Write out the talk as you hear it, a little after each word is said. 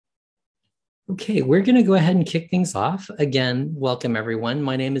Okay, we're going to go ahead and kick things off. Again, welcome everyone.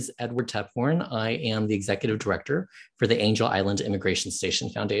 My name is Edward Tepborn. I am the executive director for the Angel Island Immigration Station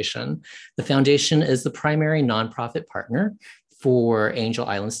Foundation. The foundation is the primary nonprofit partner for Angel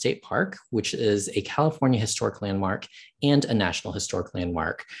Island State Park, which is a California historic landmark and a National Historic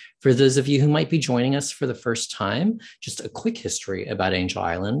Landmark. For those of you who might be joining us for the first time, just a quick history about Angel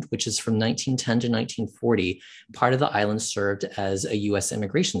Island, which is from 1910 to 1940. Part of the island served as a US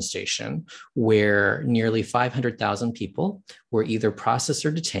immigration station where nearly 500,000 people were either processed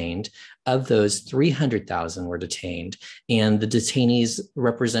or detained. Of those, 300,000 were detained, and the detainees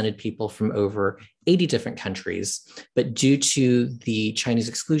represented people from over 80 different countries. But due to the Chinese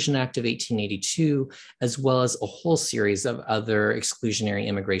Exclusion Act of 1882, as well as a whole series of other exclusionary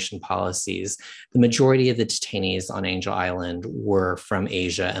immigration policies, the majority of the detainees on Angel Island were from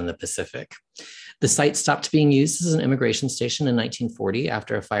Asia and the Pacific. The site stopped being used as an immigration station in 1940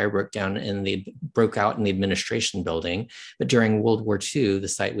 after a fire broke out in the administration building. But during World War II, the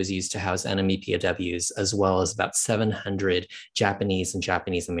site was used to house enemy POWs, as well as about 700 Japanese and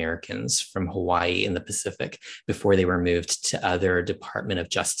Japanese Americans from Hawaii in the Pacific before they were moved to other Department of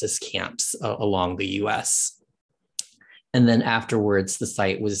Justice camps along the US. And then afterwards, the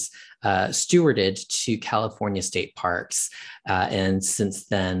site was stewarded to California state parks. And since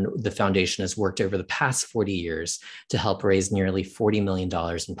then, the foundation has worked over the past 40 years to help raise nearly $40 million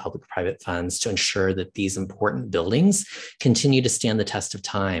in public-private funds to ensure that these important buildings continue to stand the test of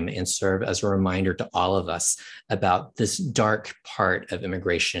time and serve as a reminder to all of us about this dark part of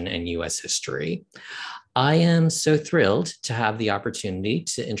immigration and US history. I am so thrilled to have the opportunity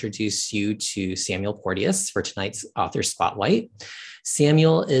to introduce you to Samuel Porteous for tonight's Author Spotlight.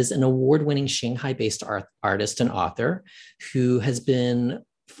 Samuel is an award-winning Shanghai-based artist and author who has been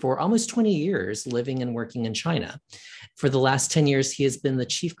for almost 20 years living and working in China. For the last 10 years, he has been the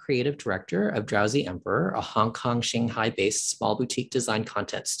chief creative director of Drowsy Emperor, a Hong Kong, Shanghai-based small boutique design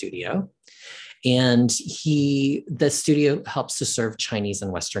content studio. And the studio helps to serve Chinese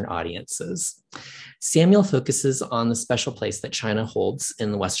and Western audiences. Samuel focuses on the special place that China holds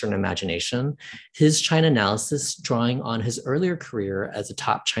in the Western imagination. His China analysis, drawing on his earlier career as a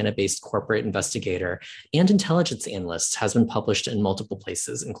top China-based corporate investigator and intelligence analyst, has been published in multiple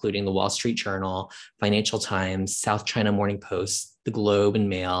places, including the Wall Street Journal, Financial Times, South China Morning Post, the Globe and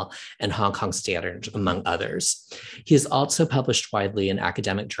Mail, and Hong Kong Standard, among others. He has also published widely in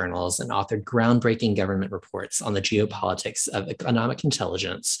academic journals and authored groundbreaking government reports on the geopolitics of economic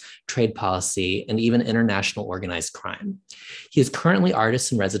intelligence, trade policy, and even international organized crime. He is currently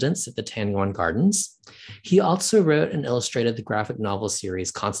artist in residence at the Tianyuan Gardens. He also wrote and illustrated the graphic novel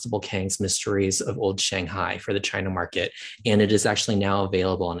series Constable Kang's Mysteries of Old Shanghai for the China market, and it is actually now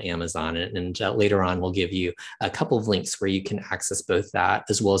available on Amazon. And later on, we'll give you a couple of links where you can access both that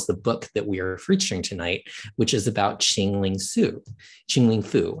as well as the book that we are featuring tonight, which is about Ching Ling Foo. Ching Ling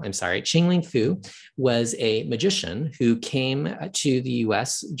Foo was a magician who came to the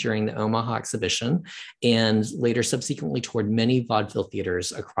US during the Omaha exhibition and later subsequently toured many vaudeville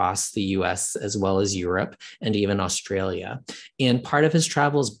theaters across the US as well as Europe and even Australia. And part of his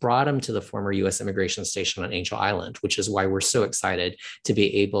travels brought him to the former US immigration station on Angel Island, which is why we're so excited to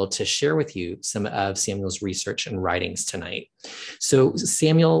be able to share with you some of Samuel's research and writings tonight. So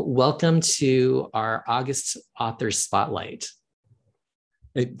Samuel, welcome to our August Author Spotlight.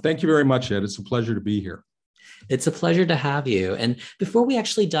 Hey, thank you very much, Ed. It's a pleasure to be here. It's a pleasure to have you. And before we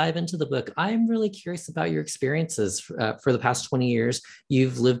actually dive into the book, I'm really curious about your experiences for the past 20 years.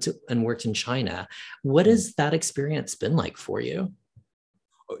 You've lived and worked in China. What has that experience been like for you?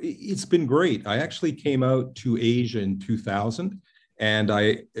 It's been great. I actually came out to Asia in 2000, and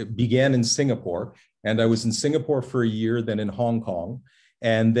I began in Singapore. And I was in Singapore for a year, then in Hong Kong.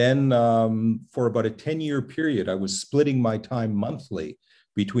 And then for about a 10-year period, I was splitting my time monthly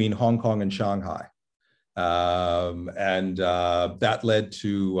between Hong Kong and Shanghai. That led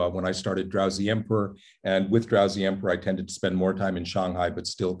to when I started Drowsy Emperor. And with Drowsy Emperor, I tended to spend more time in Shanghai, but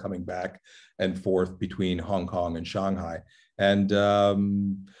still coming back and forth between Hong Kong and Shanghai. And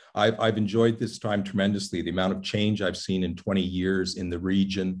I've enjoyed this time tremendously. The amount of change I've seen in 20 years in the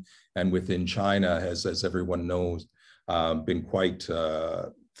region and within China has, as everyone knows, been quite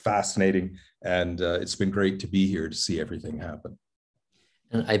fascinating. And it's been great to be here to see everything happen.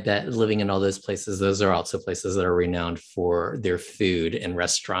 And I bet living in all those places, those are also places that are renowned for their food and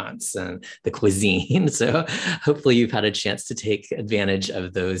restaurants and the cuisine. So hopefully you've had a chance to take advantage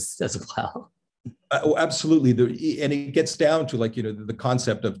of those as well. Oh, absolutely. And it gets down to the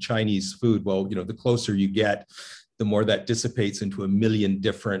concept of Chinese food. Well, the closer you get, the more that dissipates into a million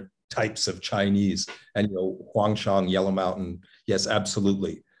different types of Chinese. And, Huangshan, Yellow Mountain, yes,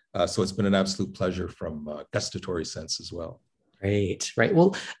 absolutely. So it's been an absolute pleasure from a gustatory sense as well. Right, right.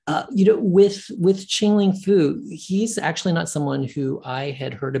 Well, with Ching Ling Foo, he's actually not someone who I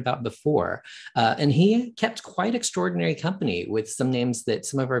had heard about before, and he kept quite extraordinary company with some names that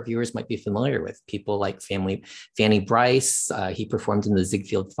some of our viewers might be familiar with. People like Fanny Brice. He performed in the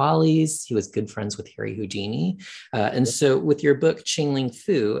Ziegfeld Follies. He was good friends with Harry Houdini, and so with your book Ching Ling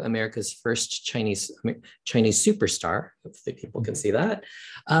Foo, America's first Chinese superstar, hopefully people can see that.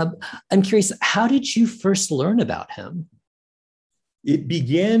 I'm curious, how did you first learn about him? It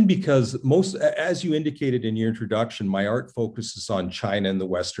began because as you indicated in your introduction, my art focuses on China and the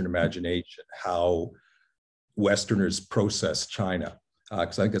Western imagination, how Westerners process China,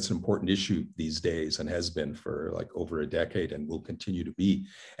 because I think that's an important issue these days and has been for like over a decade and will continue to be.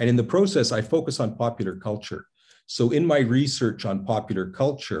 And in the process, I focus on popular culture. So in my research on popular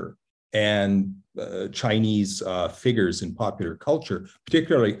culture and Chinese figures in popular culture,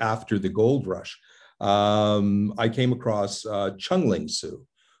 particularly after the gold rush, I came across Ching Ling Foo,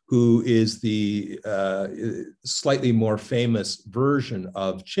 who is the slightly more famous version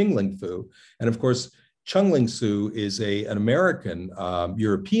of Ching Ling Foo. And of course, Ching Ling Foo is an American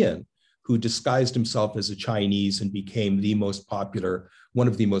European who disguised himself as a Chinese and became one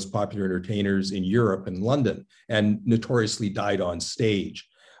of the most popular entertainers in Europe and London, and notoriously died on stage.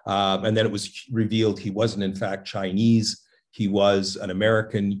 And then it was revealed he wasn't in fact Chinese. He was an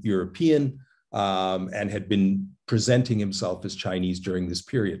American European, and had been presenting himself as Chinese during this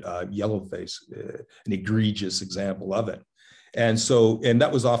period. Yellowface, an egregious example of it. And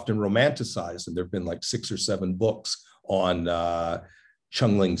that was often romanticized, and there have been like 6 or 7 books on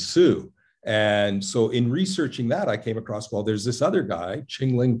Ching Ling Foo. And so in researching that, I came across, well, there's this other guy,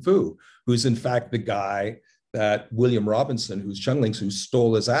 Ching Ling Foo, who's in fact the guy that William Robinson, who's Ching Ling Foo,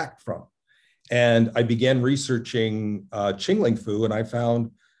 stole his act from. And I began researching Ching Ling Foo, and I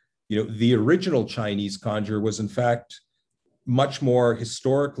found the original Chinese conjurer was in fact much more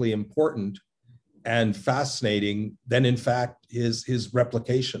historically important and fascinating than in fact his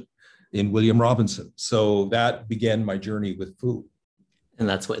replication in William Robinson. So that began my journey with Foo. And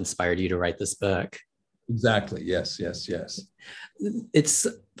that's what inspired you to write this book. Exactly. Yes, yes, yes. It's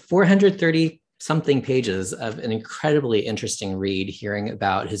 430 something pages of an incredibly interesting read, hearing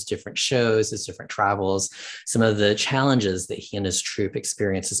about his different shows, his different travels, some of the challenges that he and his troupe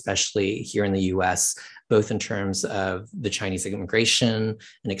experienced, especially here in the US, both in terms of the Chinese immigration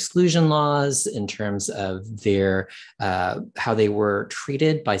and exclusion laws, in terms of their how they were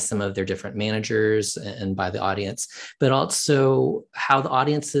treated by some of their different managers and by the audience, but also how the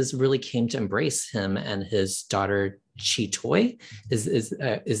audiences really came to embrace him and his daughter, Chi Toy. Is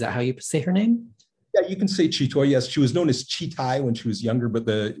that how you say her name? Yeah, you can say Chi Toy. Yes, she was known as Chi Tai when she was younger, but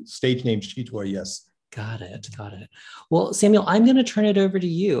the stage name Chi Toy. Yes. Got it. Got it. Well, Samuel, I'm going to turn it over to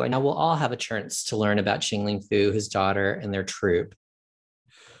you. And now we'll all have a chance to learn about Ching Ling Foo, his daughter, and their troupe.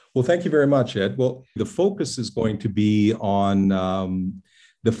 Well, thank you very much, Ed. Well, the focus is going to be on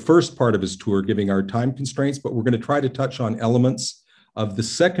the first part of his tour, giving our time constraints, but we're going to try to touch on elements of the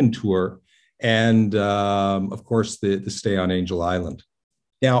second tour and, of course, the stay on Angel Island.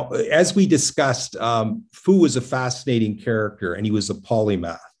 Now, as we discussed, Foo was a fascinating character, and he was a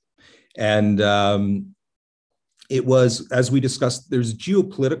polymath. And it was, as we discussed, there's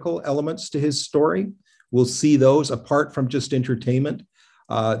geopolitical elements to his story. We'll see those apart from just entertainment.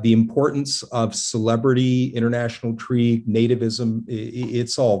 The importance of celebrity, international intrigue, nativism,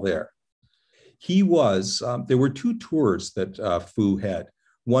 it's all there. There were 2 tours that Foo had.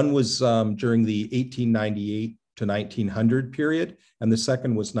 One was during the 1898 to 1900 period, and the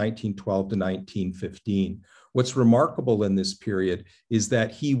second was 1912 to 1915. What's remarkable in this period is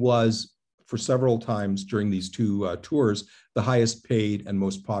that he was, for several times during these 2 tours, the highest paid and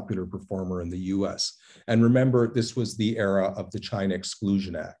most popular performer in the US. And remember, this was the era of the China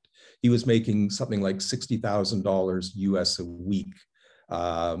Exclusion Act. He was making something like $60,000 US a week,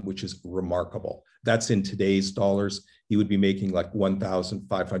 which is remarkable. That's in today's dollars. He would be making like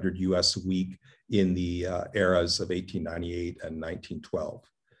 1,500 US a week in the eras of 1898 and 1912.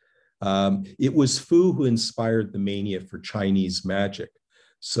 It was Foo who inspired the mania for Chinese magic.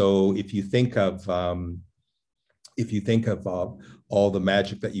 So if you think of all the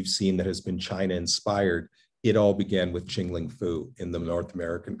magic that you've seen that has been China inspired, it all began with Ching Ling Foo in the North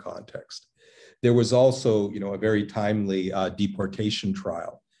American context. There was also, a very timely deportation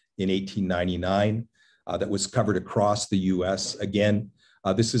trial in 1899 that was covered across the US. Again,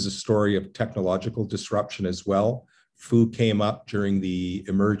 this is a story of technological disruption as well. Foo came up during the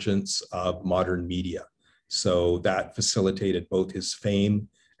emergence of modern media. So that facilitated both his fame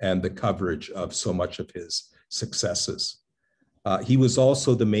and the coverage of so much of his successes. He was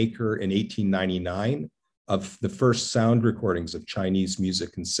also the maker in 1899 of the first sound recordings of Chinese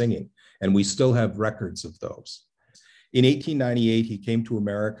music and singing, and we still have records of those. In 1898, he came to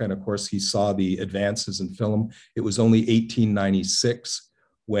America, and of course, he saw the advances in film. It was only 1896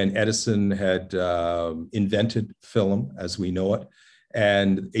 when Edison had invented film as we know it,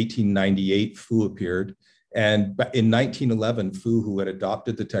 and 1898, Foo appeared. And in 1911, Foo, who had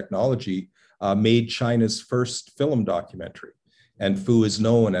adopted the technology, made China's first film documentary. And Foo is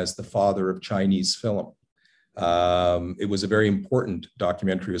known as the father of Chinese film. It was a very important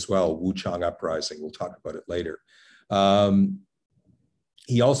documentary as well, Wuchang Uprising. We'll talk about it later. Foo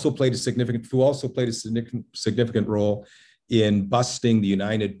also played a significant role in busting the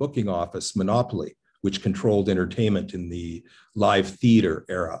United Booking Office monopoly, which controlled entertainment in the live theater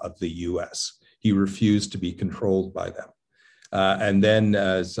era of the US. He refused to be controlled by them. And then,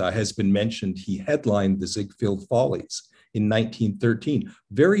 as has been mentioned, he headlined the Ziegfeld Follies in 1913.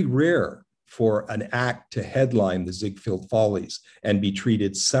 Very rare for an act to headline the Ziegfeld Follies and be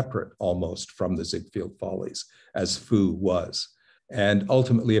treated separate almost from the Ziegfeld Follies, as Foo was. And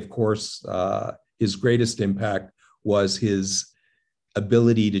ultimately, of course, his greatest impact was his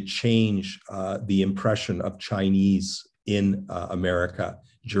ability to change the impression of Chinese in America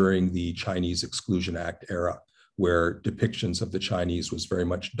during the Chinese Exclusion Act era, where depictions of the Chinese was very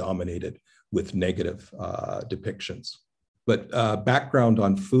much dominated with negative depictions. But background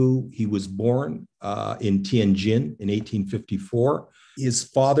on Foo, he was born in Tianjin in 1854. His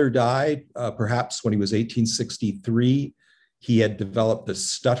father died perhaps when he was 1863. He had developed the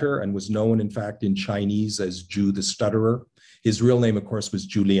stutter and was known, in fact, in Chinese as Zhu the Stutterer. His real name, of course, was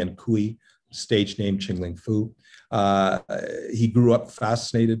Julian Kui, stage name Ching Ling Foo. He grew up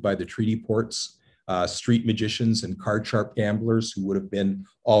fascinated by the treaty ports, street magicians and card sharp gamblers who would have been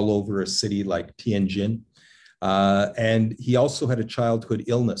all over a city like Tianjin. And he also had a childhood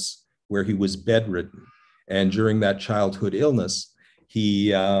illness where he was bedridden. And during that childhood illness, he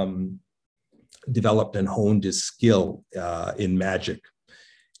developed and honed his skill in magic.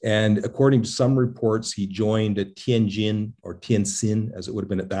 And according to some reports, he joined a Tianjin, or Tianxin, as it would have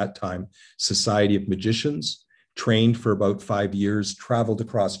been at that time, Society of Magicians, trained for about 5 years, traveled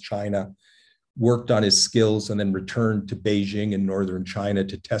across China, worked on his skills, and then returned to Beijing in northern China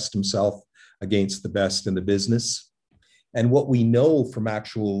to test himself against the best in the business. And what we know from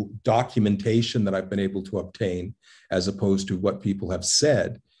actual documentation that I've been able to obtain, as opposed to what people have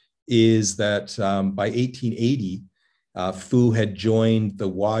said, is that by 1880, Foo had joined the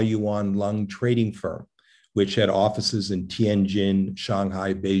Huayuan Lung trading firm, which had offices in Tianjin,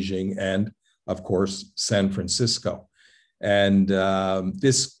 Shanghai, Beijing, and of course, San Francisco. And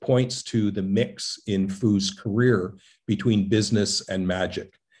this points to the mix in Foo's career between business and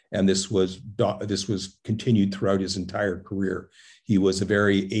magic. And this was continued throughout his entire career. He was a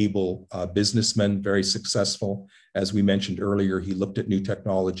very able businessman, very successful. As we mentioned earlier, he looked at new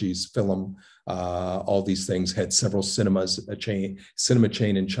technologies, film, all these things, had several cinema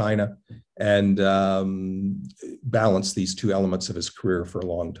chain in China, and balanced these two elements of his career for a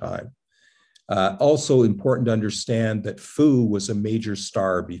long time. Also important to understand that Foo was a major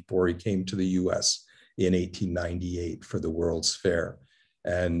star before he came to the US in 1898 for the World's Fair.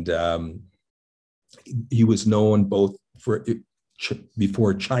 And he was known both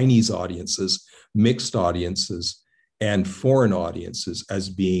before Chinese audiences, mixed audiences, and foreign audiences as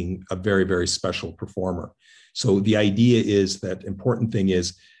being a very, very special performer. So the idea is that important thing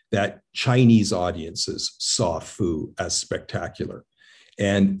is that Chinese audiences saw Foo as spectacular.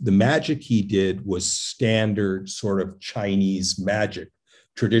 And the magic he did was standard sort of Chinese magic,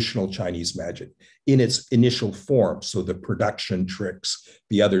 traditional Chinese magic in its initial form. So the production tricks,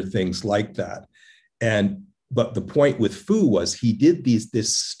 the other things like that. But the point with Foo was he did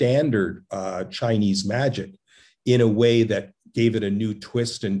this standard Chinese magic in a way that gave it a new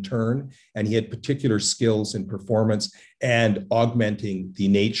twist and turn. And he had particular skills in performance and augmenting the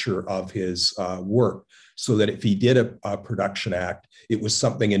nature of his work, so that if he did a production act, it was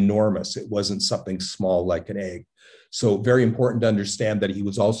something enormous. It wasn't something small like an egg. So very important to understand that he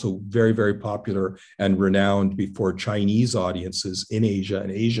was also very, very popular and renowned before Chinese audiences in Asia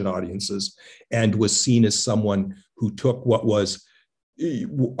and Asian audiences, and was seen as someone who took what was,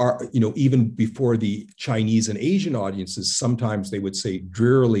 even before the Chinese and Asian audiences, sometimes they would say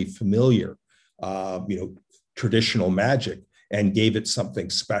drearily familiar, traditional magic, and gave it something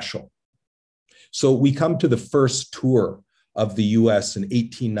special. So we come to the first tour of the US in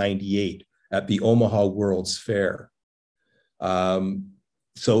 1898 at the Omaha World's Fair.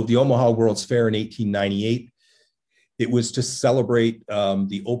 So the Omaha World's Fair in 1898 It was to celebrate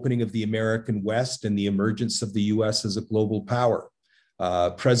the opening of the American West and the emergence of the US as a global power.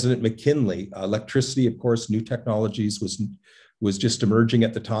 President McKinley, electricity, of course, new technologies was just emerging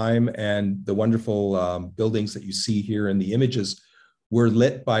at the time. And the wonderful buildings that you see here in the images were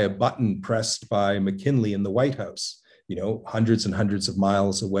lit by a button pressed by McKinley in the White House, hundreds and hundreds of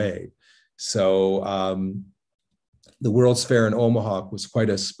miles away. So the World's Fair in Omaha was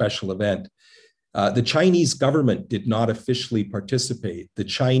quite a special event. The Chinese government did not officially participate. The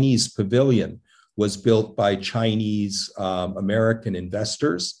Chinese pavilion was built by Chinese American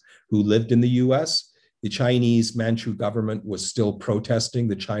investors who lived in the US. The Chinese Manchu government was still protesting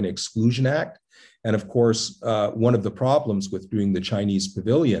the China Exclusion Act. And of course, one of the problems with doing the Chinese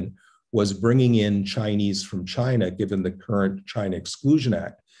pavilion was bringing in Chinese from China, given the current China Exclusion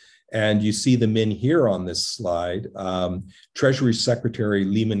Act. And you see them in here on this slide. Treasury Secretary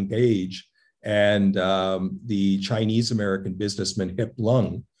Lyman Gage and the Chinese American businessman Hip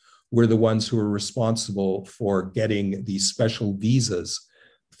Lung were the ones who were responsible for getting these special visas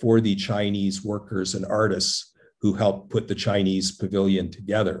for the Chinese workers and artists who helped put the Chinese pavilion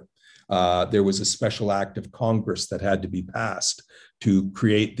together. There was a special act of Congress that had to be passed to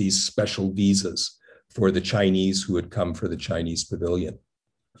create these special visas for the Chinese who had come for the Chinese pavilion.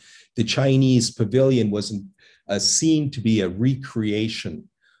 The Chinese pavilion was seen to be a recreation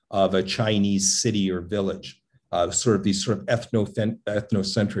of a Chinese city or village, these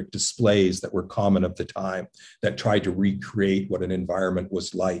ethnocentric displays that were common of the time that tried to recreate what an environment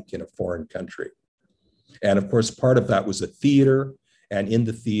was like in a foreign country. And of course, part of that was a theater. And in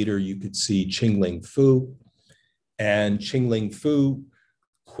the theater, you could see Ching Ling Foo. And Ching Ling Foo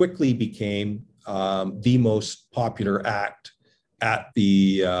quickly became the most popular act at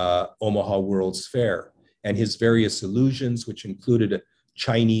the Omaha World's Fair. And his various illusions, which included a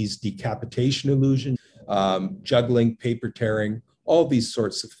Chinese decapitation illusion, juggling, paper tearing, all these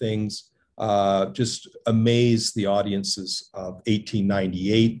sorts of things just amazed the audiences of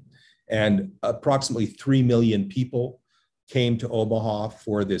 1898. And approximately 3 million people came to Omaha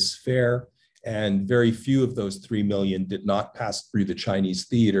for this fair. And very few of those 3 million did not pass through the Chinese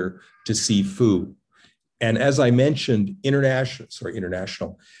theater to see Foo. And as I mentioned,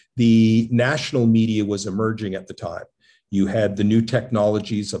 the national media was emerging at the time. You had the new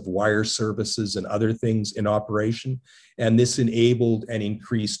technologies of wire services and other things in operation. And this enabled and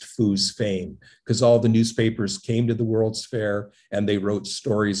increased Foo's fame because all the newspapers came to the World's Fair and they wrote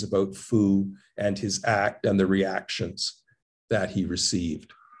stories about Foo and his act and the reactions that he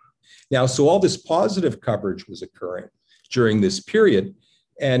received. Now, so all this positive coverage was occurring during this period.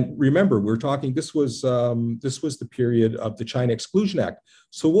 And remember, we're talking, this was the period of the China Exclusion Act.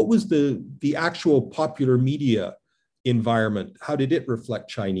 So what was the actual popular media environment? How did it reflect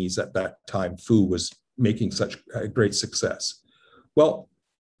Chinese at that time? Foo was making such a great success. Well,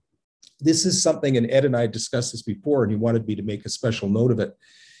 this is something, and Ed and I discussed this before, and he wanted me to make a special note of it.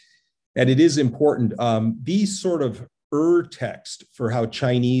 And it is important. These sort of text for how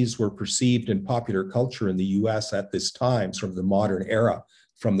Chinese were perceived in popular culture in the US at this time, sort of the modern era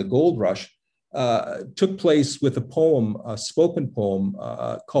from the gold rush, took place with a poem, a spoken poem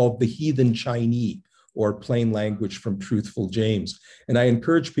called The Heathen Chinese, or Plain Language from Truthful James. And I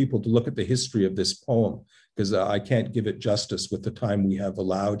encourage people to look at the history of this poem because I can't give it justice with the time we have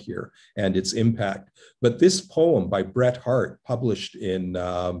allowed here and its impact. But this poem by Bret Harte, published in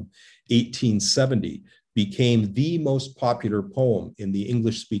 1870, became the most popular poem in the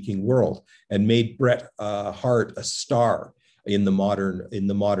English-speaking world and made Bret Harte a star in the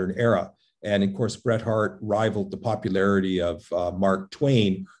modern era. And of course, Bret Harte rivaled the popularity of Mark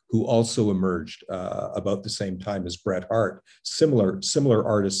Twain, who also emerged about the same time as Bret Harte, similar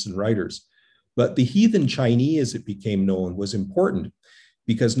artists and writers. But The Heathen Chinese, as it became known, was important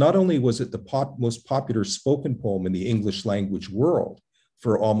because not only was it the most popular spoken poem in the English language world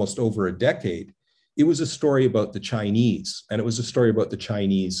for almost over a decade, it was a story about the Chinese, and it was a story about the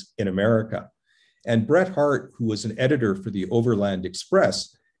Chinese in America. And Bret Harte, who was an editor for the Overland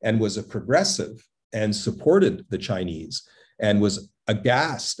Express and was a progressive and supported the Chinese and was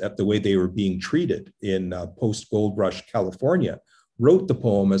aghast at the way they were being treated in post-gold rush California, wrote the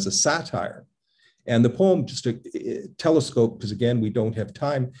poem as a satire. And the poem, just a telescope, because again, we don't have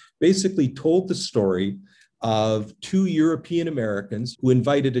time, basically told the story of two European Americans who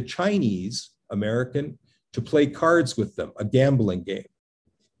invited a Chinese American to play cards with them, a gambling game.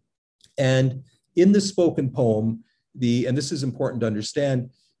 And in the spoken poem, and this is important to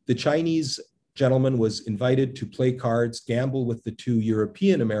understand, the Chinese gentleman was invited to play cards, gamble with the two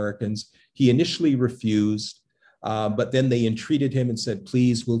European Americans. He initially refused, But then they entreated him and said,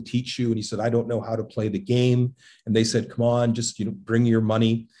 please, we'll teach you. And he said, I don't know how to play the game. And they said, come on, just bring your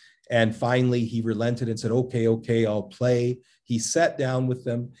money. And finally, he relented and said, okay, I'll play. He sat down with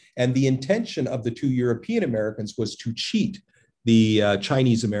them. And the intention of the two European Americans was to cheat the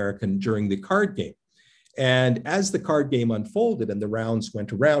Chinese American during the card game. And as the card game unfolded and the rounds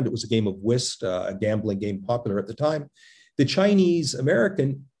went around, it was a game of whist, a gambling game popular at the time. The Chinese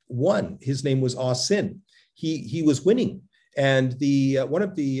American won. His name was Ah Sin. He was winning. And one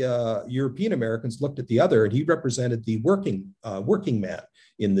of the European Americans looked at the other, and he represented the working man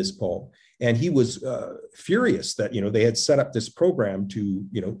in this poem. And he was furious that they had set up this program to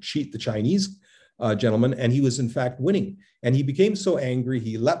cheat the Chinese gentleman, and he was in fact winning. And he became so angry,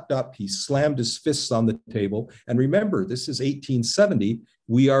 he leapt up, he slammed his fists on the table. And remember, this is 1870.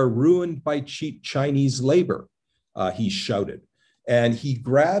 We are ruined by cheap Chinese labor, he shouted. And he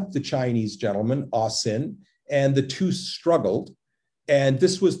grabbed the Chinese gentleman, Ah Sin, and the two struggled. And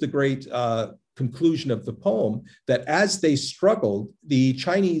this was the great conclusion of the poem, that as they struggled, the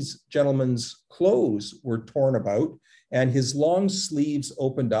Chinese gentleman's clothes were torn about and his long sleeves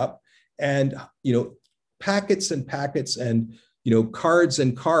opened up, and packets and packets and cards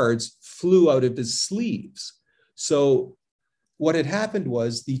and cards flew out of his sleeves. So what had happened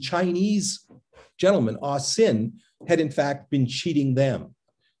was the Chinese gentleman, Ah Sin, had in fact been cheating them.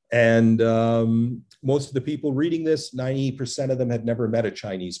 And most of the people reading this, 90% of them had never met a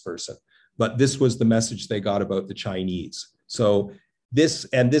Chinese person. But this was the message they got about the Chinese. So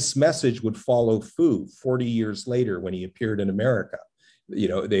this message would follow Foo 40 years later when he appeared in America.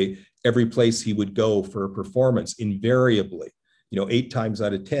 Every place he would go for a performance, invariably, 8 times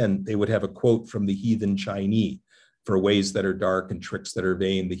out of 10, they would have a quote from the heathen Chinese. For ways that are dark and tricks that are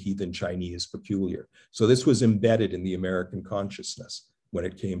vain, the heathen Chinese is peculiar. So this was embedded in the American consciousness when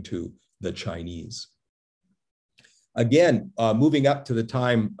it came to the Chinese. Again, moving up to the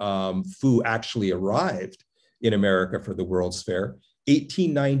time Foo actually arrived in America for the World's Fair,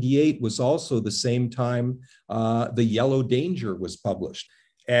 1898 was also the same time The Yellow Danger was published.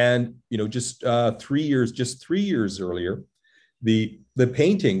 And just 3 years earlier, the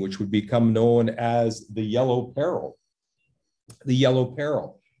painting, which would become known as the Yellow Peril. The Yellow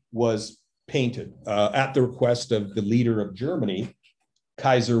Peril was painted at the request of the leader of Germany,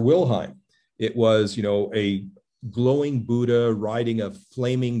 Kaiser Wilhelm. It was, a glowing Buddha riding a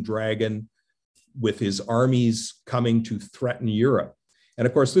flaming dragon with his armies coming to threaten Europe. And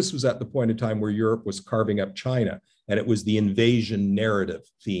of course, this was at the point in time where Europe was carving up China, and it was the invasion narrative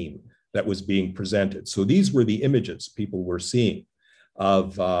theme that was being presented. So these were the images people were seeing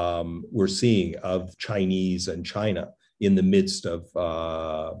of Chinese and China in the midst of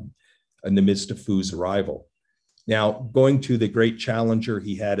Foo's arrival. Now, going to the great challenger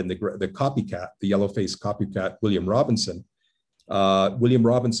he had in the copycat, the yellow-faced copycat, William Robinson. William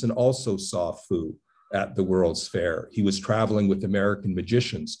Robinson also saw Foo at the World's Fair. He was traveling with American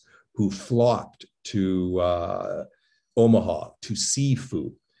magicians who flocked to Omaha to see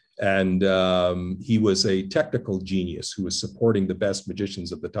Foo. And he was a technical genius who was supporting the best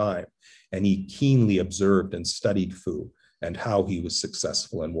magicians of the time. And he keenly observed and studied Foo and how he was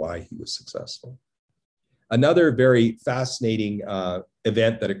successful and why he was successful. Another very fascinating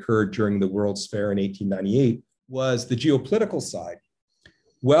event that occurred during the World's Fair in 1898 was the geopolitical side.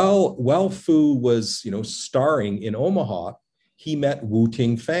 Well, while Foo was starring in Omaha, he met Wu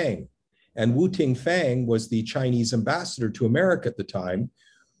Ting-fang. And Wu Ting-fang was the Chinese ambassador to America at the time,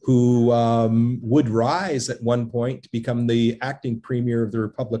 who would rise at one point to become the acting premier of the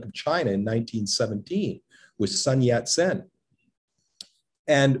Republic of China in 1917 with Sun Yat-sen.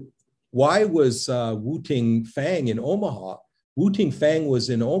 And why was Wu Ting-fang in Omaha? Wu Ting-fang was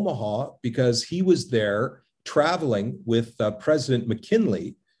in Omaha because he was there traveling with President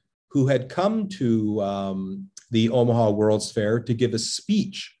McKinley, who had come to the Omaha World's Fair to give a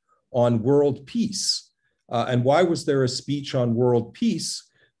speech on world peace. And why was there a speech on world peace?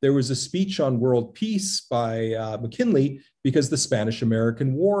 There was a speech on world peace by McKinley because the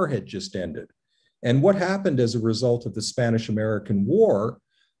Spanish-American War had just ended. And what happened as a result of the Spanish-American War?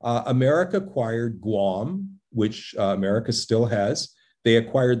 America acquired Guam, which America still has. They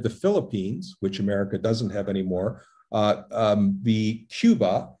acquired the Philippines, which America doesn't have anymore, the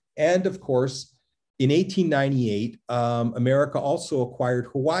Cuba, and of course, in 1898, America also acquired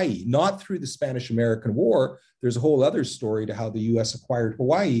Hawaii, not through the Spanish-American War. There's a whole other story to how the US acquired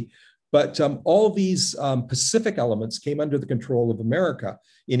Hawaii, but all these Pacific elements came under the control of America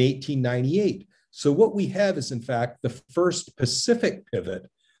in 1898. So what we have is, in fact, the first Pacific pivot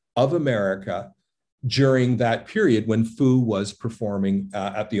of America during that period when Foo was performing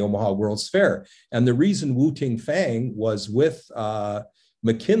at the Omaha World's Fair. And the reason Wu Ting Fang was with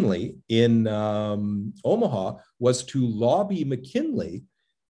McKinley in Omaha was to lobby McKinley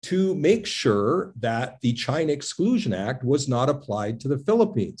to make sure that the China Exclusion Act was not applied to the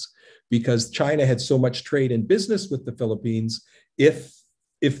Philippines, because China had so much trade and business with the Philippines. If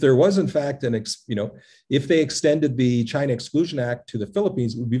there was in fact if they extended the China Exclusion Act to the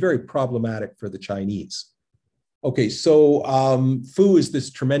Philippines, it would be very problematic for the Chinese. Okay, so Foo is this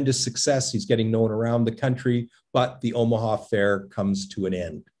tremendous success. He's getting known around the country, but the Omaha Fair comes to an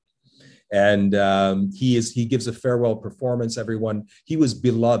end. And he gives a farewell performance. He was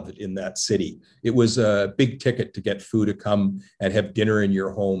beloved in that city. It was a big ticket to get Foo to come and have dinner in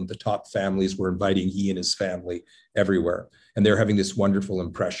your home. The top families were inviting he and his family everywhere. And they're having this wonderful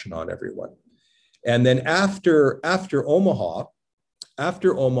impression on everyone. And then after Omaha,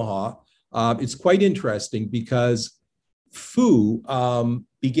 it's quite interesting because Foo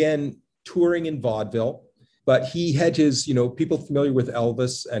began touring in vaudeville, but he had his, people familiar with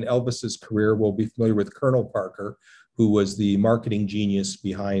Elvis and Elvis's career will be familiar with Colonel Parker, who was the marketing genius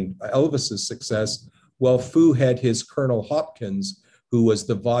behind Elvis's success. Well, Foo had his Colonel Hopkins, who was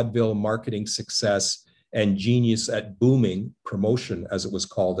the vaudeville marketing success and genius at booming promotion, as it was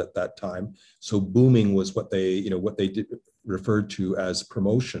called at that time. So booming was what they referred to as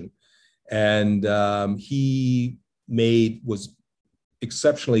promotion. And he was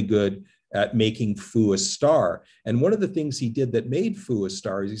exceptionally good at making Foo a star. And one of the things he did that made Foo a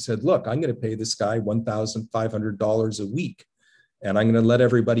star is he said, look, I'm going to pay this guy $1,500 a week, and I'm going to let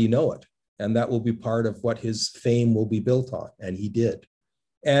everybody know it. And that will be part of what his fame will be built on. And he did.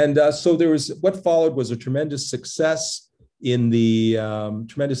 And so what followed was a tremendous success in the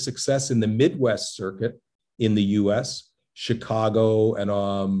Midwest circuit in the US, Chicago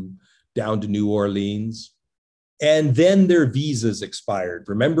and down to New Orleans. And then their visas expired.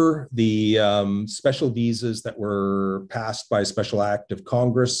 Remember the special visas that were passed by a special act of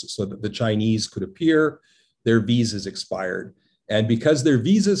Congress so that the Chinese could appear? Their visas expired. And because their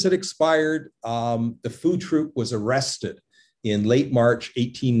visas had expired, the Foo troupe was arrested in late March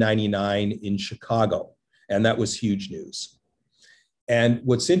 1899 in Chicago. And that was huge news. And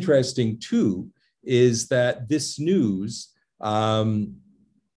what's interesting too is that this news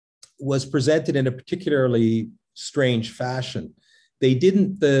was presented in a particularly strange fashion.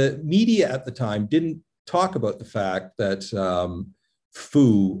 The media at the time didn't talk about the fact that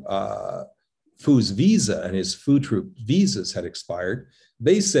Foo's visa and his Foo troupe visas had expired.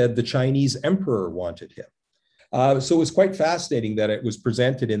 They said the Chinese emperor wanted him. So it was quite fascinating that it was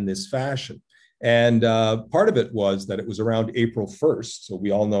presented in this fashion. And part of it was that it was around April 1st. So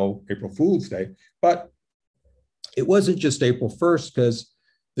we all know April Fool's Day, but it wasn't just April 1st, because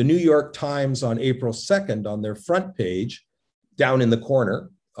the New York Times on April 2nd on their front page, down in the corner,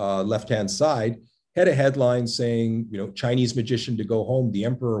 left-hand side, had a headline saying, Chinese magician to go home, the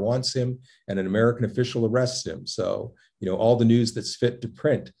emperor wants him, and an American official arrests him. So, all the news that's fit to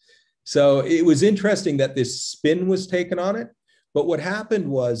print. So it was interesting that this spin was taken on it. But what happened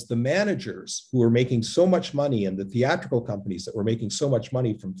was the managers who were making so much money and the theatrical companies that were making so much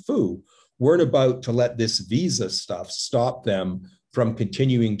money from Foo weren't about to let this visa stuff stop them from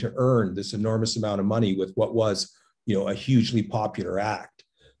continuing to earn this enormous amount of money with what was, a hugely popular act.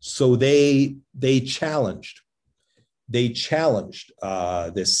 So they challenged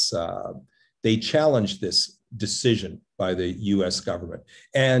this decision by the U.S. government,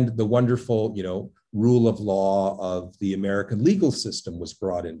 and the wonderful, rule of law of the American legal system was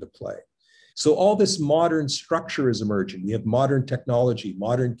brought into play. So all this modern structure is emerging. We have modern technology,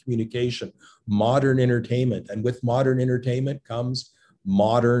 modern communication, modern entertainment, and with modern entertainment comes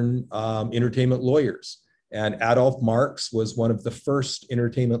modern entertainment lawyers. And Adolph Marx was one of the first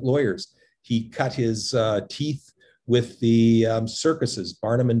entertainment lawyers. He cut his teeth with the circuses,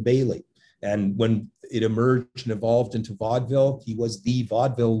 Barnum and Bailey. And when it emerged and evolved into vaudeville, he was the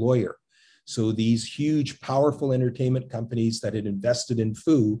vaudeville lawyer. So these huge, powerful entertainment companies that had invested in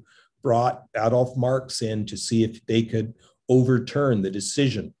Foo brought Adolph Marx in to see if they could overturn the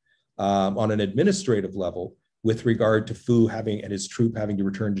decision on an administrative level with regard to Foo and his troupe having to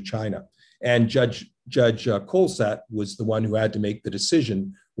return to China. And Judge Colsat was the one who had to make the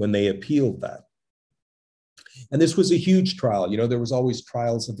decision when they appealed that. And this was a huge trial. There was always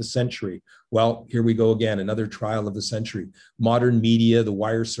trials of the century. Well, here we go again, another trial of the century. Modern media, the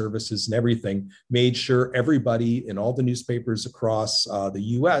wire services and everything made sure everybody in all the newspapers across the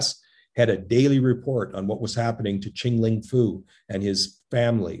US had a daily report on what was happening to Ching Ling Foo and his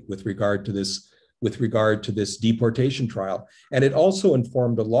family with regard to this with regard to this deportation trial. And it also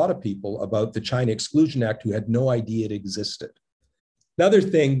informed a lot of people about the China Exclusion Act who had no idea it existed. Another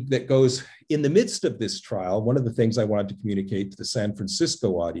thing that goes in the midst of this trial, one of the things I wanted to communicate to the San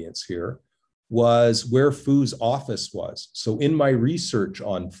Francisco audience here was where Foo's office was. So in my research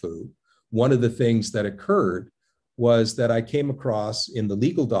on Foo, one of the things that occurred was that I came across in the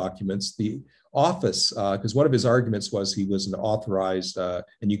legal documents, the office, because one of his arguments was he was an authorized, and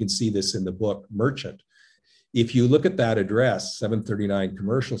you can see this in the book, merchant. If you look at that address, 739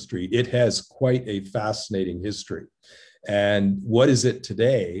 Commercial Street, it has quite a fascinating history. And what is it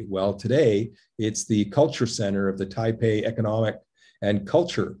today? Well, today it's the culture center of the Taipei Economic and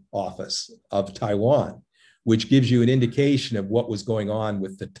Culture Office of Taiwan, which gives you an indication of what was going on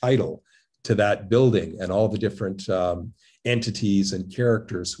with the title to that building and all the different entities and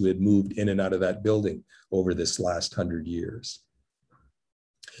characters who had moved in and out of that building over this last 100 years.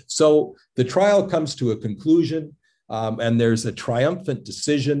 So the trial comes to a conclusion, and there's a triumphant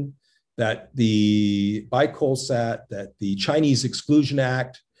decision that by COLSAT that the Chinese Exclusion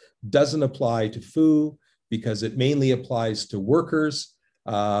Act doesn't apply to Foo because it mainly applies to workers,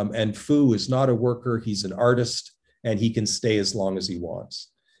 and Foo is not a worker, he's an artist, and he can stay as long as he wants.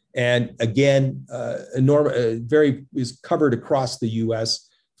 And again, is covered across the US,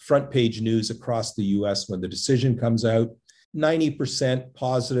 front page news across the US when the decision comes out. 90%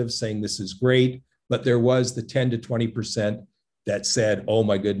 positive saying this is great, but there was the 10 to 20% that said, oh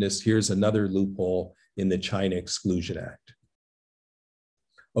my goodness, here's another loophole in the China Exclusion Act.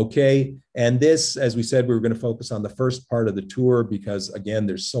 Okay, and this, as we said, we were going to focus on the first part of the tour because again,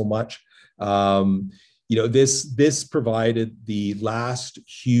 there's so much. This provided the last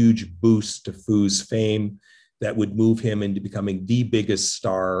huge boost to Foo's fame that would move him into becoming the biggest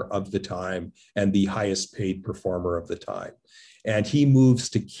star of the time and the highest paid performer of the time. And he moves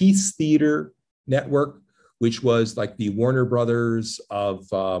to Keith's Theater Network, which was like the Warner Brothers of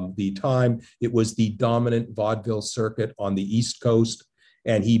the time. It was the dominant vaudeville circuit on the East Coast,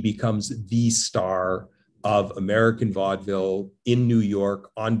 and he becomes the star of American vaudeville in New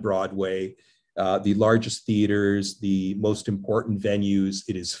York on Broadway. The largest theaters, the most important venues,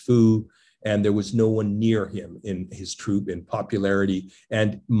 it is Foo, and there was no one near him in his troupe in popularity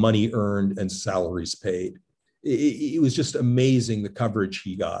and money earned and salaries paid. It was just amazing the coverage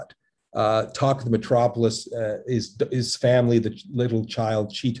he got. Talk of the Metropolis, his family, the little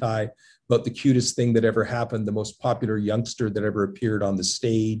child Chitai, about the cutest thing that ever happened, the most popular youngster that ever appeared on the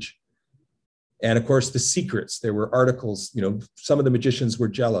stage. And of course, the secrets. There were articles, some of the magicians were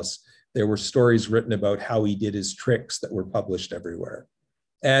jealous. There were stories written about how he did his tricks that were published everywhere.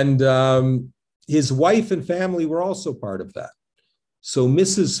 And his wife and family were also part of that. So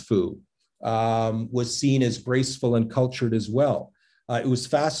Mrs. Foo was seen as graceful and cultured as well. It was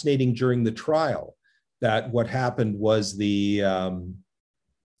fascinating during the trial that what happened was the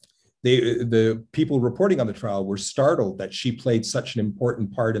people reporting on the trial were startled that she played such an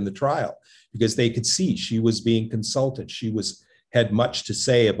important part in the trial because they could see she was being consulted. She had much to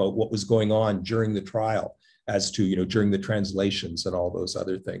say about what was going on during the trial as to, during the translations and all those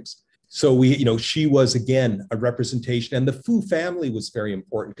other things. So she was, again, a representation, and the Foo family was very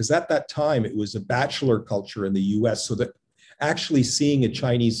important because at that time it was a bachelor culture in the US, so that actually seeing a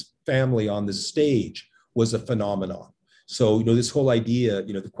Chinese family on the stage was a phenomenon. So, this whole idea,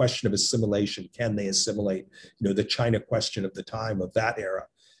 the question of assimilation, can they assimilate, the China question of the time of that era,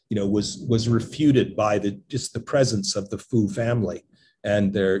 was refuted by just the presence of the Foo family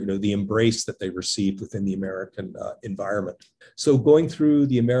and the embrace that they received within the American environment. So going through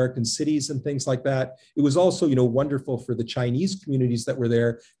the American cities and things like that, it was also, wonderful for the Chinese communities that were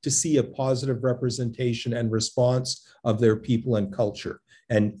there to see a positive representation and response of their people and culture.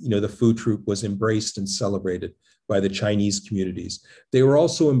 And, the Foo troupe was embraced and celebrated by the Chinese communities. They were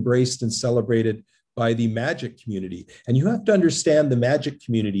also embraced and celebrated by the magic community. And you have to understand the magic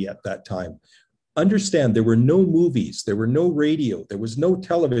community at that time. Understand there were no movies, there were no radio, there was no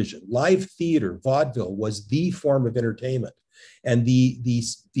television. Live theater, vaudeville was the form of entertainment. And the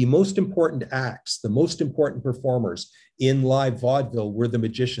most important acts, the most important performers in live vaudeville were the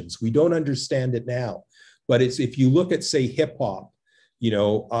magicians. We don't understand it now, but if you look at, say, hip hop,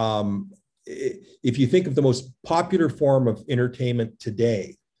 if you think of the most popular form of entertainment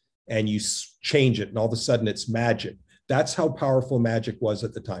today and you change it and all of a sudden it's magic, that's how powerful magic was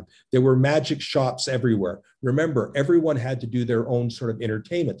at the time. There were magic shops everywhere. Remember, everyone had to do their own sort of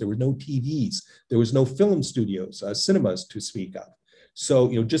entertainment. There were no TVs. There was no film studios, cinemas to speak of.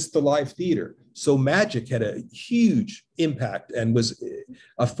 So, just the live theater. So magic had a huge impact and was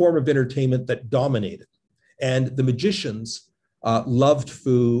a form of entertainment that dominated. And the magicians loved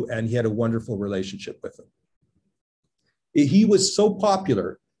Foo, and he had a wonderful relationship with him. He was so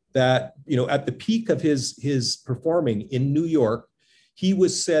popular that, at the peak of his performing in New York, he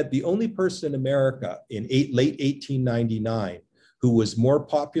was said the only person in America in late 1899 who was more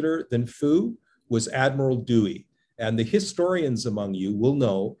popular than Foo was Admiral Dewey. And the historians among you will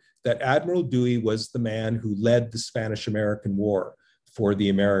know that Admiral Dewey was the man who led the Spanish-American War for the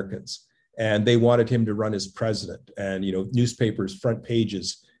Americans. And they wanted him to run as president. And, newspapers' front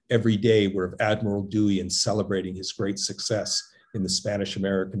pages every day were of Admiral Dewey and celebrating his great success in the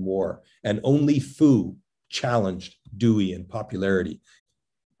Spanish-American War. And only Foo challenged Dewey in popularity.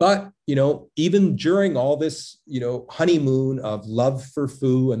 But, even during all this, honeymoon of love for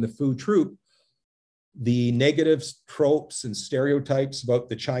Foo and the Foo troupe, the negative tropes and stereotypes about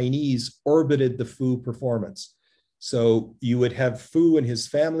the Chinese orbited the Foo performance. So you would have Foo and his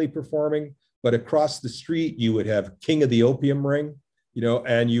family performing, but across the street, you would have King of the Opium Ring,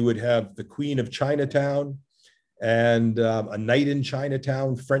 and you would have the Queen of Chinatown, and A Night in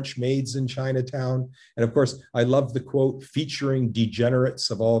Chinatown, French Maids in Chinatown. And of course, I love the quote, featuring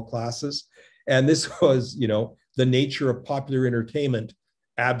degenerates of all classes. And this was, the nature of popular entertainment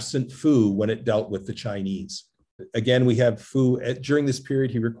absent Foo when it dealt with the Chinese. Again, we have Foo, during this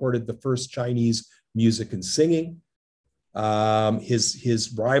period, he recorded the first Chinese music and singing.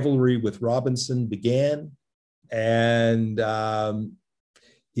 His rivalry with Robinson began, and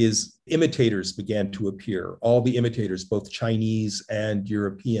his imitators began to appear. All the imitators, both Chinese and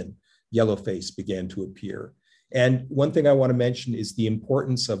European, Yellowface began to appear. And one thing I want to mention is the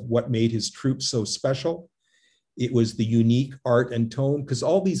importance of what made his troupe so special. It was the unique art and tone, because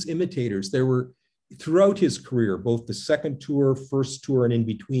all these imitators, there were, throughout his career, both the second tour, first tour, and in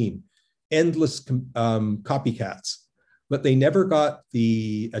between, endless copycats. But they never got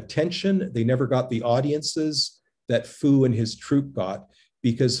the attention, they never got the audiences that Foo and his troupe got,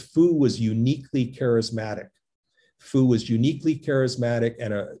 because Foo was uniquely charismatic. Foo was uniquely charismatic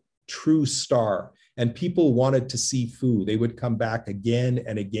and a true star. And people wanted to see Foo. They would come back again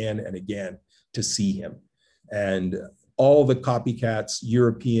and again and again to see him. And all the copycats,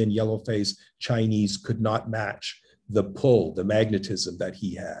 European, Yellowface, Chinese, could not match the pull, the magnetism that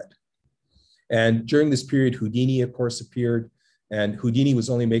he had. And during this period, Houdini, of course, appeared. And Houdini was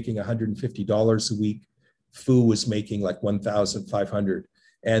only making $150 a week. Foo was making like $1,500.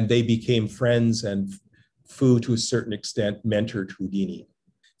 And they became friends, and Foo, to a certain extent, mentored Houdini.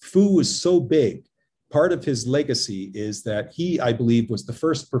 Foo was so big. Part of his legacy is that he, I believe, was the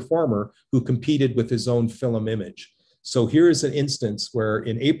first performer who competed with his own film image. So here is an instance where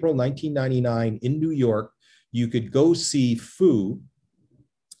in April 1999 in New York, you could go see Foo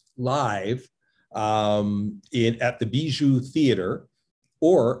live at the Bijou Theater,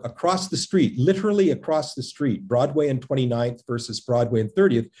 or across the street, literally across the street, Broadway and 29th versus Broadway and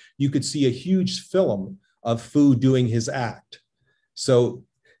 30th, you could see a huge film of Foo doing his act. So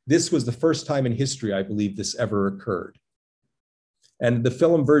this was the first time in history, I believe, this ever occurred. And the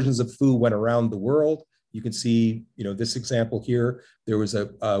film versions of Foo went around the world. You can see, this example here. There was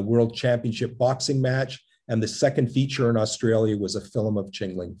a World Championship boxing match, and the second feature in Australia was a film of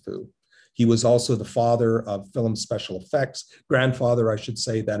Ching Ling Foo. He was also the father of film special effects, grandfather, I should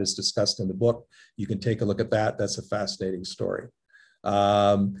say, that is discussed in the book. You can take a look at that. That's a fascinating story.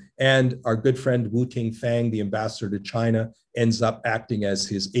 And our good friend Wu Ting-Fang, the ambassador to China, ends up acting as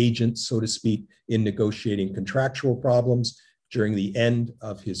his agent, so to speak, in negotiating contractual problems during the end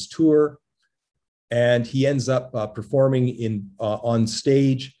of his tour. And he ends up performing on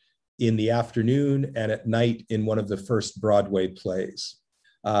stage in the afternoon and at night in one of the first Broadway plays.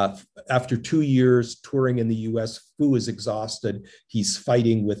 After 2 years touring in the US, Foo is exhausted. He's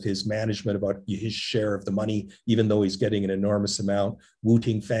fighting with his management about his share of the money, even though he's getting an enormous amount. Wu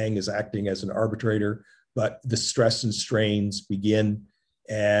Ting-Fang is acting as an arbitrator, but the stress and strains begin,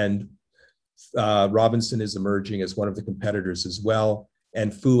 and Robinson is emerging as one of the competitors as well.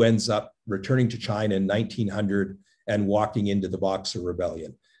 And Foo ends up returning to China in 1900 and walking into the Boxer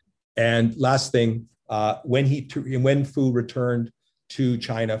Rebellion. And last thing, when Foo returned to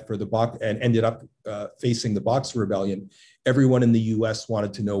China for the and ended up facing the Boxer Rebellion, everyone in the US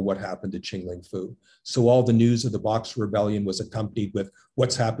wanted to know what happened to Ching Ling Foo. So all the news of the Boxer Rebellion was accompanied with,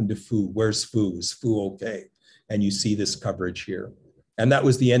 what's happened to Foo? Where's Foo? Is Foo okay? And you see this coverage here. And that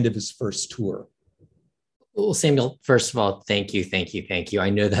was the end of his first tour. Well, Samuel, first of all, thank you. I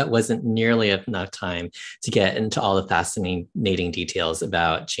know that wasn't nearly enough time to get into all the fascinating details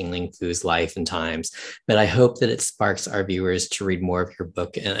about Ching Ling Foo's life and times, but I hope that it sparks our viewers to read more of your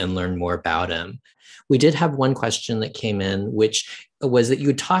book and learn more about him. We did have one question that came in, which was that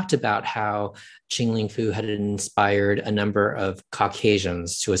you talked about how Ching Ling Foo had inspired a number of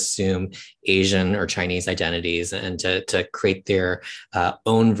Caucasians to assume Asian or Chinese identities and to create their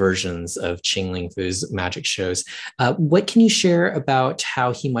own versions of Ching Ling Foo's magic shows. What can you share about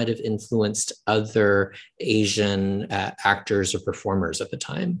how he might have influenced other Asian actors or performers at the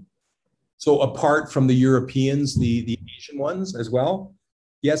time? So apart from the Europeans, the Asian ones as well?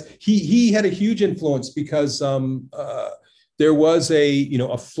 Yes, he had a huge influence because there was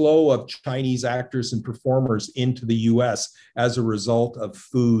a flow of Chinese actors and performers into the U.S. as a result of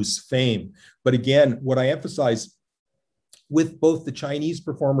Foo's fame. But again, what I emphasize with both the Chinese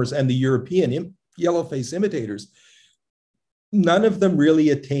performers and the European yellowface imitators, none of them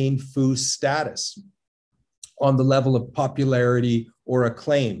really attained Foo's status on the level of popularity or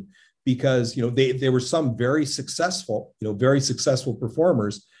acclaim, because there were some very successful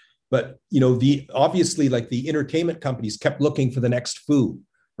performers, but obviously, like, the entertainment companies kept looking for the next Foo,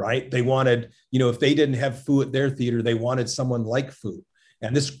 right? They wanted, if they didn't have Foo at their theater, they wanted someone like Foo.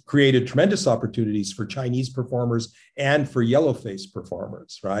 And this created tremendous opportunities for Chinese performers and for yellowface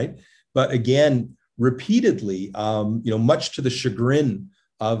performers, right? But again, repeatedly, much to the chagrin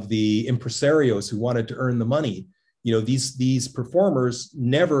of the impresarios who wanted to earn the money, these performers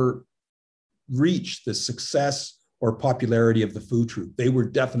never reached the success or popularity of the Foo troupe. They were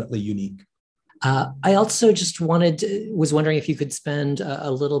definitely unique. I also just was wondering if you could spend a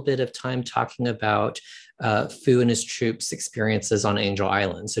little bit of time talking about Foo and his troupe's experiences on Angel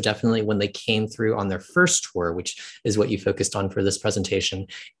Island. So definitely when they came through on their first tour, which is what you focused on for this presentation,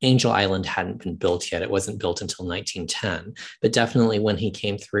 Angel Island hadn't been built yet. It wasn't built until 1910. But definitely when he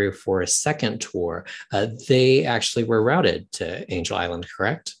came through for a second tour, they actually were routed to Angel Island,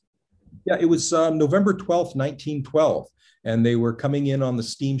 correct? Yeah, it was November 12th, 1912, and they were coming in on the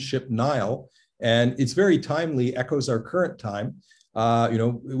steamship Nile. And it's very timely, echoes our current time.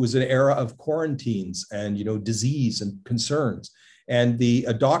 It was an era of quarantines and, disease and concerns. And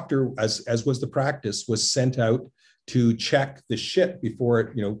a doctor, as was the practice, was sent out to check the ship before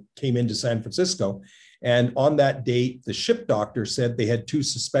it, came into San Francisco. And on that date, the ship doctor said they had 2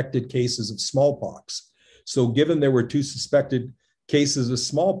 suspected cases of smallpox. So given there were 2 suspected cases of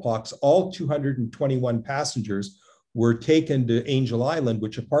smallpox, all 221 passengers were taken to Angel Island,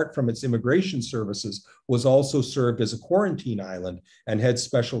 which, apart from its immigration services, was also served as a quarantine island and had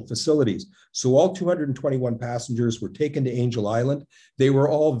special facilities. So all 221 passengers were taken to Angel Island. They were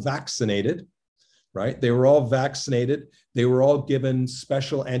all vaccinated, right? They were all vaccinated. They were all given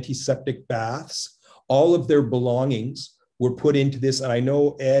special antiseptic baths. All of their belongings were put into this. And I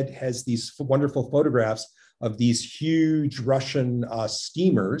know Ed has these wonderful photographs of these huge Russian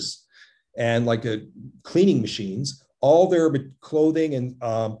steamers and cleaning machines. All their clothing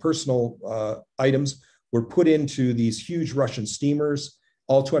and personal items were put into these huge Russian steamers,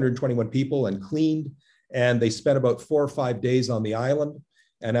 all 221 people, and cleaned. And they spent about 4 or 5 days on the island.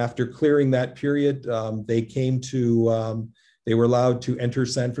 And after clearing that period, they were allowed to enter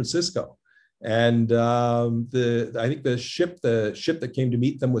San Francisco. And I think the ship that came to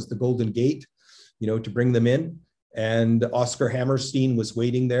meet them was the Golden Gate, to bring them in. And Oscar Hammerstein was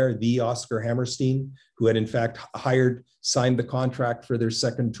waiting there, the Oscar Hammerstein, who had in fact signed the contract for their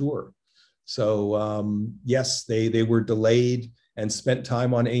second tour. So yes, they were delayed and spent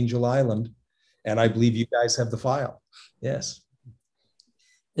time on Angel Island. And I believe you guys have the file. Yes.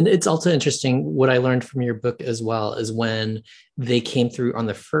 And it's also interesting, what I learned from your book as well is when they came through on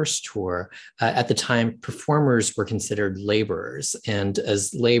the first tour, at the time, performers were considered laborers. And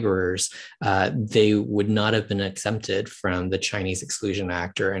as laborers, they would not have been exempted from the Chinese Exclusion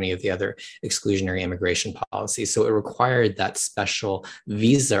Act or any of the other exclusionary immigration policies. So it required that special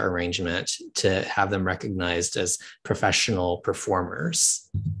visa arrangement to have them recognized as professional performers.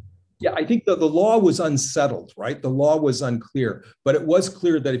 Yeah, I think the law was unsettled, right? The law was unclear, but it was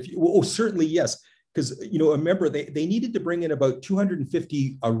clear that certainly, yes, because, remember, they needed to bring in about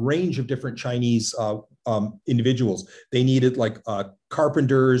 250, a range of different Chinese individuals. They needed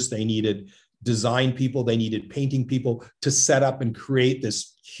carpenters, they needed design people, they needed painting people to set up and create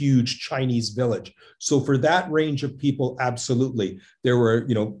this huge Chinese village. So for that range of people, absolutely. There were,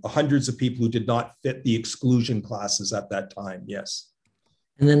 hundreds of people who did not fit the exclusion classes at that time, yes.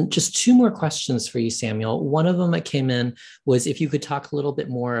 And then just 2 more questions for you, Samuel. One of them that came in was if you could talk a little bit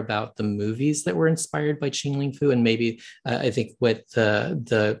more about the movies that were inspired by Ching Ling Foo, and maybe I think what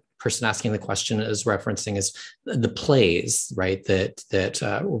the person asking the question is referencing is the plays, right, that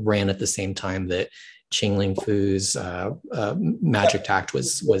ran at the same time that Ching Ling Foo's magic act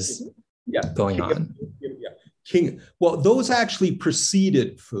was going on. Well, those actually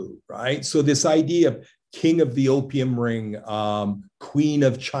preceded Foo, right? So this idea of king of the opium ring, queen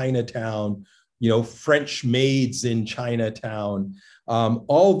of Chinatown, French maids in Chinatown,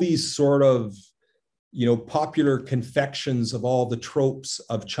 all these sort of, popular confections of all the tropes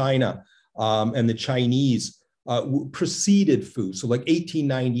of China and the Chinese preceded Foo. So like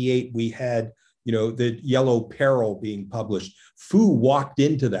 1898, we had, the Yellow Peril being published. Foo walked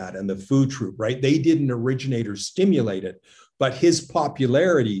into that, and the Foo troupe, right? They didn't originate or stimulate it, but his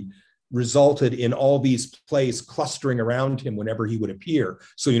popularity resulted in all these plays clustering around him whenever he would appear.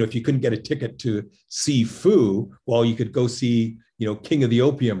 So, if you couldn't get a ticket to see Foo, well, you could go see, King of the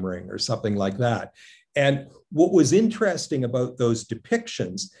Opium Ring or something like that. And what was interesting about those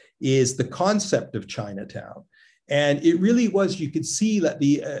depictions is the concept of Chinatown. And it really was, you could see that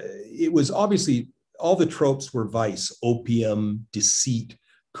it was obviously all the tropes were vice, opium, deceit,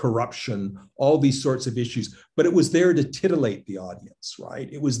 corruption, all these sorts of issues, but it was there to titillate the audience,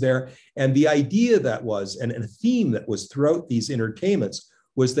 right? It was there. And the idea that was, and a theme that was throughout these entertainments,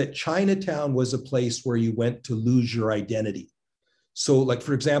 was that Chinatown was a place where you went to lose your identity. So like,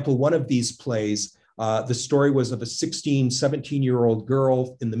 for example, one of these plays, the story was of a 16, 17-year-old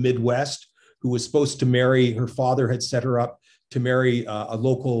girl in the Midwest who was supposed to marry, her father had set her up to marry a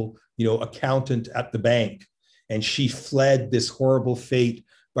local, accountant at the bank. And she fled this horrible fate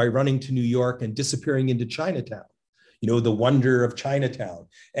by running to New York and disappearing into Chinatown, the wonder of Chinatown.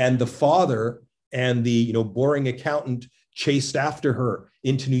 And the father and the, boring accountant chased after her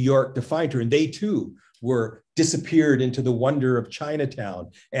into New York to find her. And they too were disappeared into the wonder of Chinatown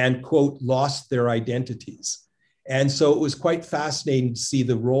and, quote, lost their identities. And so it was quite fascinating to see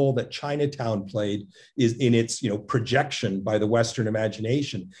the role that Chinatown played is in its, projection by the Western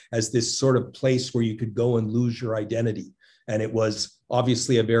imagination as this sort of place where you could go and lose your identity. And it was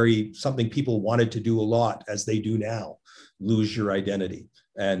obviously something people wanted to do a lot, as they do now, lose your identity.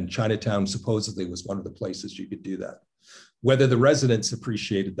 And Chinatown supposedly was one of the places you could do that. Whether the residents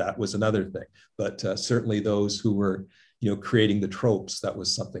appreciated that was another thing, but certainly those who were, creating the tropes, that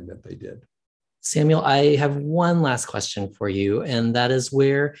was something that they did. Samuel, I have one last question for you, and that is,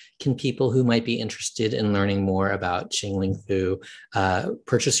 where can people who might be interested in learning more about Ching Ling Foo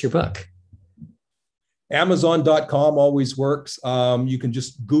purchase your book? Amazon.com always works. You can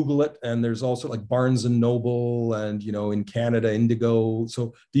just Google it, and there's also like Barnes and Noble, and in Canada, Indigo.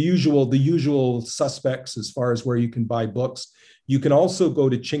 So the usual suspects as far as where you can buy books. You can also go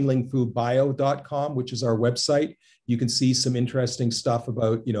to chinglingfoobio.com, which is our website. You can see some interesting stuff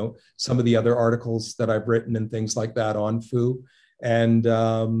about some of the other articles that I've written and things like that on Foo. And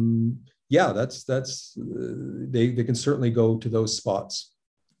yeah, they can certainly go to those spots.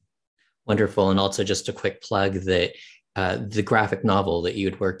 Wonderful. And also just a quick plug that the graphic novel that you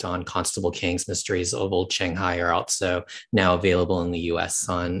had worked on, Constable Kang's Mysteries of Old Shanghai, are also now available in the US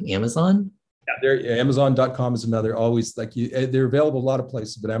on Amazon. Yeah, Amazon.com is another, always they're available a lot of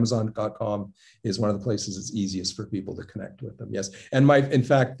places, but Amazon.com is one of the places it's easiest for people to connect with them. Yes. And in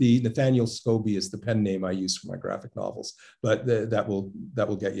fact, the Nathaniel Scobie is the pen name I use for my graphic novels, but that will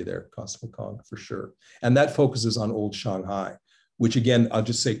get you there, Constable Kang, for sure. And that focuses on Old Shanghai, which again, I'll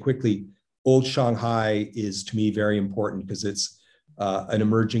just say quickly, Old Shanghai is to me very important because it's an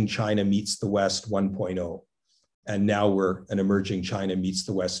emerging China meets the West 1.0. And now we're an emerging China meets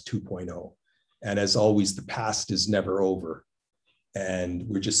the West 2.0. And as always, the past is never over. And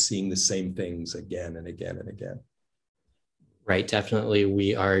we're just seeing the same things again and again and again. Right, definitely.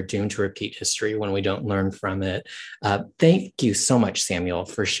 We are doomed to repeat history when we don't learn from it. Thank you so much, Samuel,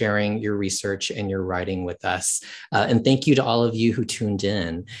 for sharing your research and your writing with us. And thank you to all of you who tuned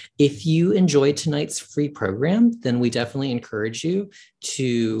in. If you enjoyed tonight's free program, then we definitely encourage you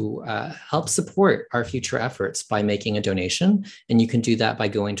to help support our future efforts by making a donation. And you can do that by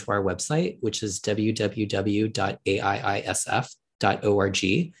going to our website, which is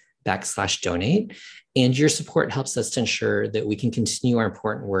www.aiisf.org/donate. And your support helps us to ensure that we can continue our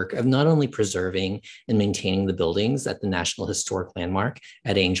important work of not only preserving and maintaining the buildings at the National Historic Landmark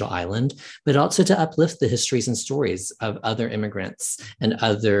at Angel Island, but also to uplift the histories and stories of other immigrants and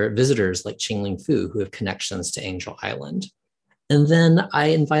other visitors like Ching Ling Foo, who have connections to Angel Island. And then I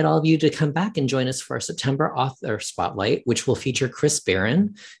invite all of you to come back and join us for our September Author Spotlight, which will feature Chris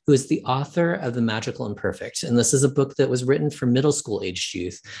Barron, who is the author of The Magical Imperfect. And this is a book that was written for middle school aged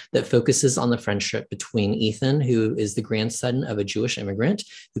youth that focuses on the friendship between Ethan, who is the grandson of a Jewish immigrant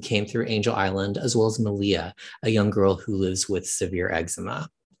who came through Angel Island, as well as Malia, a young girl who lives with severe eczema.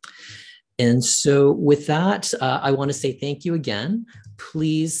 And so with that, I want to say thank you again.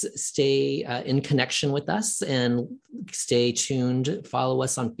 Please stay in connection with us and stay tuned. Follow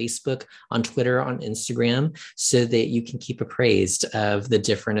us on Facebook, on Twitter, on Instagram, so that you can keep appraised of the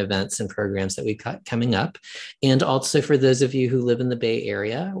different events and programs that we've got coming up. And also for those of you who live in the Bay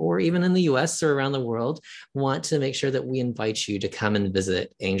Area or even in the US or around the world, want to make sure that we invite you to come and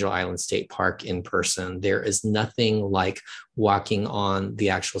visit Angel Island State Park in person. There is nothing like walking on the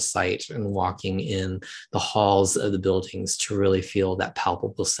actual site and walking in the halls of the buildings to really feel that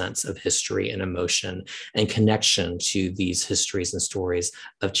palpable sense of history and emotion and connection to these histories and stories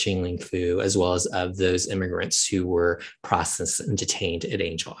of Ching Ling Foo, as well as of those immigrants who were processed and detained at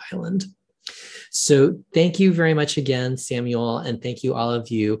Angel Island. So thank you very much again, Samuel, and thank you all of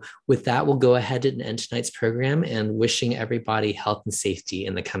you. With that, we'll go ahead and end tonight's program, and wishing everybody health and safety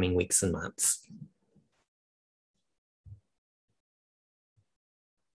in the coming weeks and months.